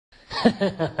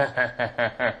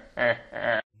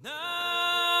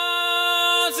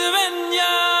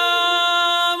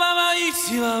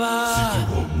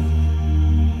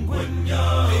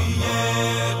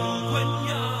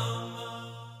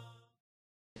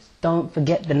Don't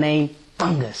forget the name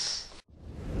Fungus.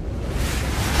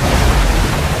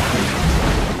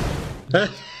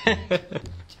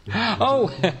 Oh,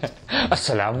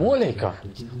 Assalamu alaikum.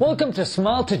 Welcome to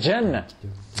Smile to Jannah.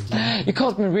 You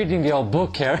caught me reading the old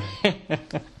book here.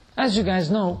 As you guys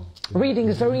know, reading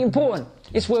is very important.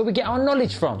 It's where we get our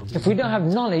knowledge from. If we don't have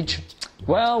knowledge,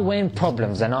 well, we're in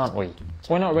problems then, aren't we?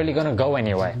 We're not really going to go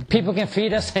anywhere. People can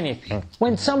feed us anything.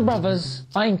 When some brothers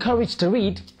are encouraged to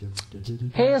read,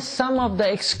 here's some of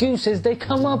the excuses they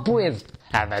come up with.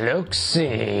 Have a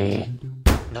look-see.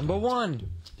 Number 1.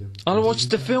 I'll watch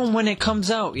the film when it comes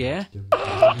out, yeah? We've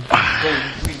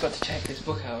got to check this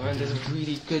book out, man. There's a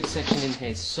really good section in here.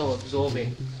 It's so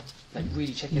absorbing. Like,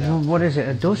 really check it out. What is it,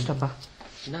 a doorstopper?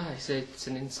 Nah, it's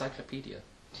an encyclopedia.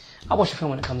 I'll watch the film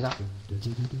when it comes out.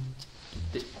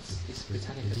 It's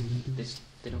Britannica.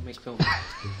 They don't make films.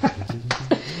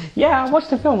 Yeah, I'll watch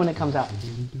the film when it comes out.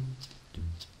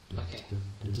 Okay.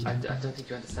 I don't think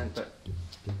you understand, but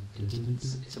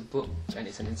it's a book and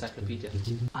it's an encyclopedia.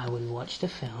 I will watch the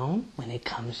film when it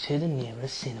comes to the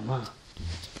nearest cinema.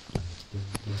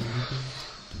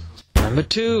 Number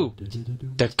 2.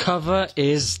 The cover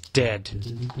is dead.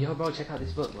 Yo, bro, check out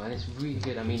this book, man. It's really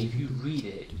good. I mean, if you read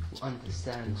it, you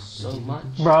understand so much.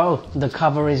 Bro, the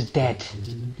cover is dead.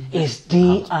 It's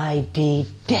D-I-D,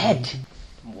 dead.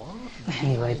 What?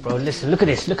 Anyway, bro, listen, look at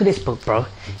this. Look at this book, bro.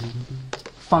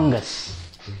 Fungus.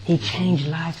 He changed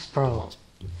lives, bro.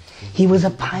 He was a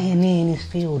pioneer in his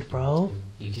field, bro.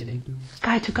 You kidding?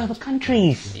 Guy took over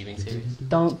countries. Are you being serious?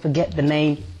 Don't forget the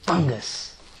name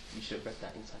Fungus. You should have read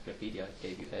that encyclopedia I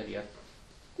gave you earlier.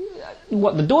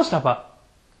 What, the doorstopper?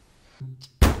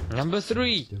 Number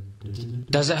 3.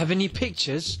 Does it have any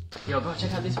pictures? Yo, bro,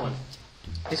 check out this one.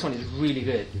 This one is really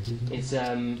good. It's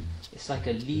like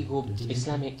a legal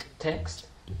Islamic text.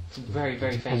 Very,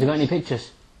 very famous. Has it got any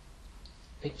pictures?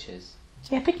 Pictures?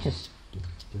 Yeah, pictures.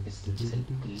 It's a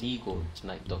legal,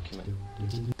 like, document.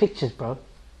 Pictures, bro.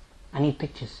 I need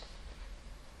pictures.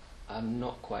 I'm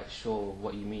not quite sure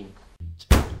what you mean.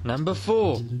 Number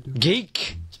 4.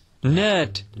 Geek.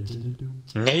 Nerd.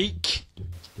 Nake.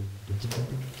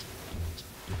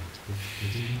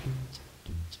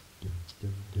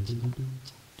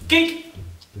 Geek!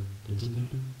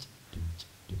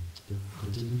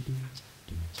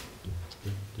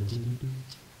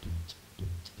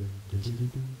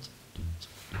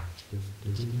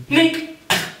 Nick!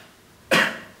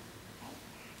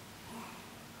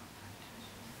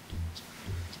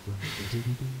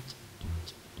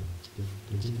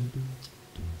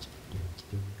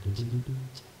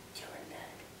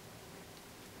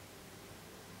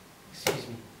 Excuse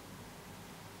me.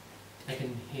 I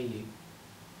can hear you.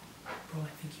 Bro, I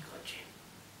think you got gin.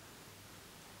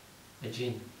 A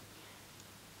jinn.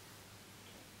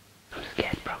 Don't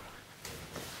scared, bro.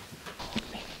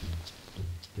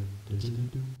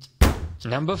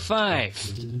 Number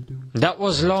 5. That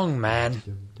was long, man.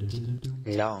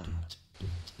 Long.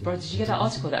 Bro, did you get that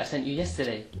article that I sent you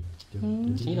yesterday?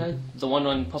 You know, the one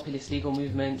on populist legal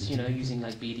movements, you know, using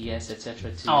like BDS,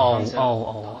 etc. to counter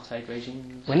apartheid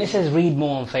regimes. When it says read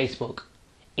more on Facebook,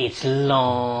 it's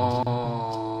long.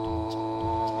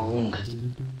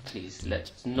 Please,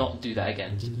 let's not do that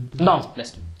again. Long.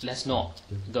 Let's not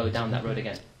go down that road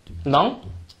again. Long?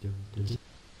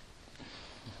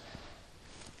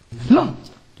 Long.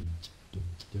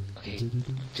 Okay,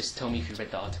 just tell me if you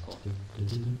read the article.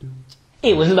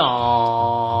 It was long.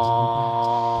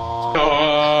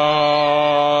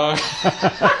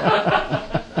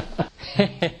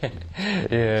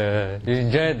 Yeah, you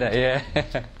enjoyed that, yeah.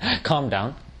 Calm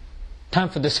down. Time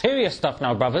for the serious stuff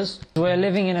now, brothers. We're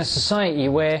living in a society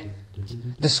where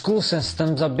the school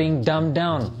systems are being dumbed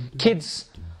down. Kids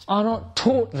are not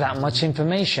taught that much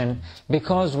information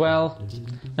because, well,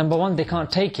 number 1, they can't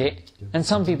take it, and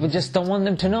some people just don't want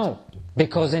them to know.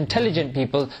 Because intelligent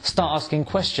people start asking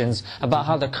questions about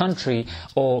how the country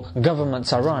or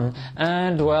governments are run,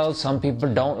 and, well, some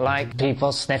people don't like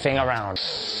people sniffing around.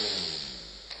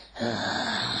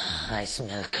 I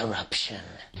smell corruption.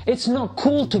 It's not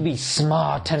cool to be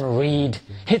smart and read.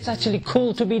 It's actually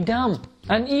cool to be dumb.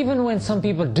 And even when some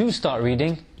people do start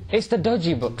reading, it's the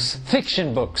dodgy books,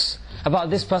 fiction books,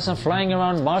 about this person flying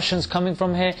around, Martians coming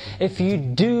from here. If you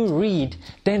do read,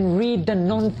 then read the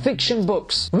non-fiction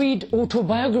books. Read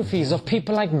autobiographies of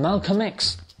people like Malcolm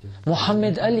X,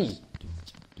 Muhammad Ali,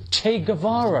 Che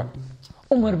Guevara,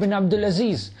 Umar bin Abdul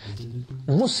Aziz,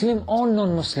 Muslim or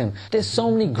non-Muslim. There's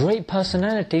so many great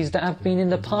personalities that have been in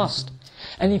the past.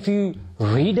 And if you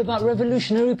read about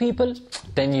revolutionary people,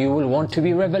 then you will want to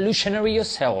be revolutionary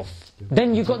yourself.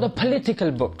 Then you got the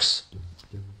political books.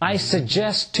 I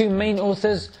suggest two main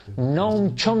authors,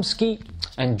 Noam Chomsky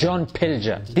and John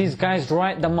Pilger. These guys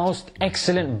write the most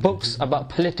excellent books about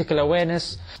political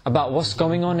awareness, about what's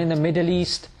going on in the Middle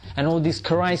East, and all these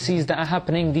crises that are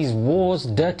happening, these wars,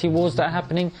 dirty wars that are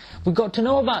happening. We've got to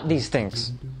know about these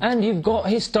things. And you've got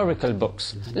historical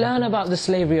books. Learn about the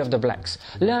slavery of the blacks.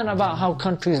 Learn about how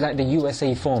countries like the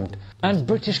USA formed. And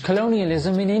British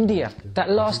colonialism in India that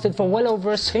lasted for well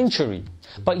over a century.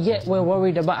 But yet we're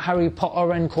worried about Harry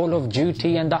Potter and Call of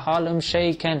Duty and the Harlem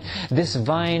Shake and this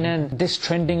Vine and this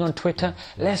trending on Twitter.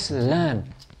 Let's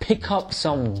learn. Pick up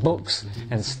some books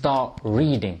and start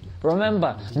reading.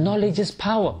 Remember, knowledge is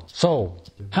power. So,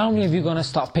 how many of you gonna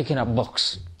start picking up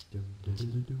books?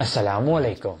 Assalamu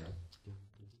alaikum.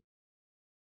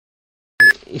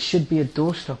 It should be a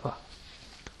doorstopper.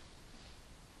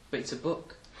 But it's a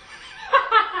book.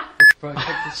 Bro,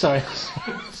 sorry.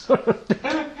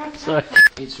 Sorry.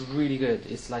 It's really good.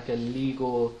 It's like a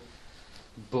legal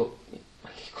book.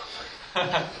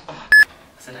 I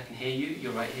said I can hear you.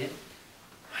 You're right here.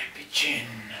 My pigeon.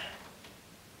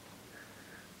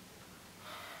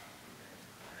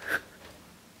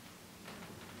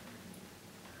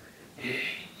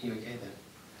 You okay then?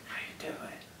 How you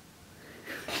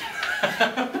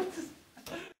doing?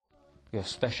 You're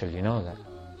special, you know that.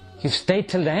 You've stayed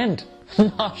till the end.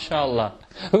 MashaAllah.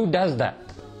 Who does that?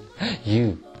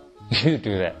 You. You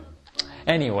do that.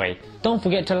 Anyway, don't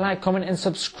forget to like, comment and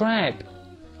subscribe.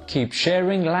 Keep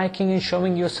sharing, liking and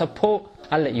showing your support.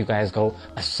 I'll let you guys go.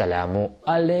 Assalamu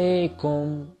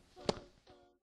alaikum.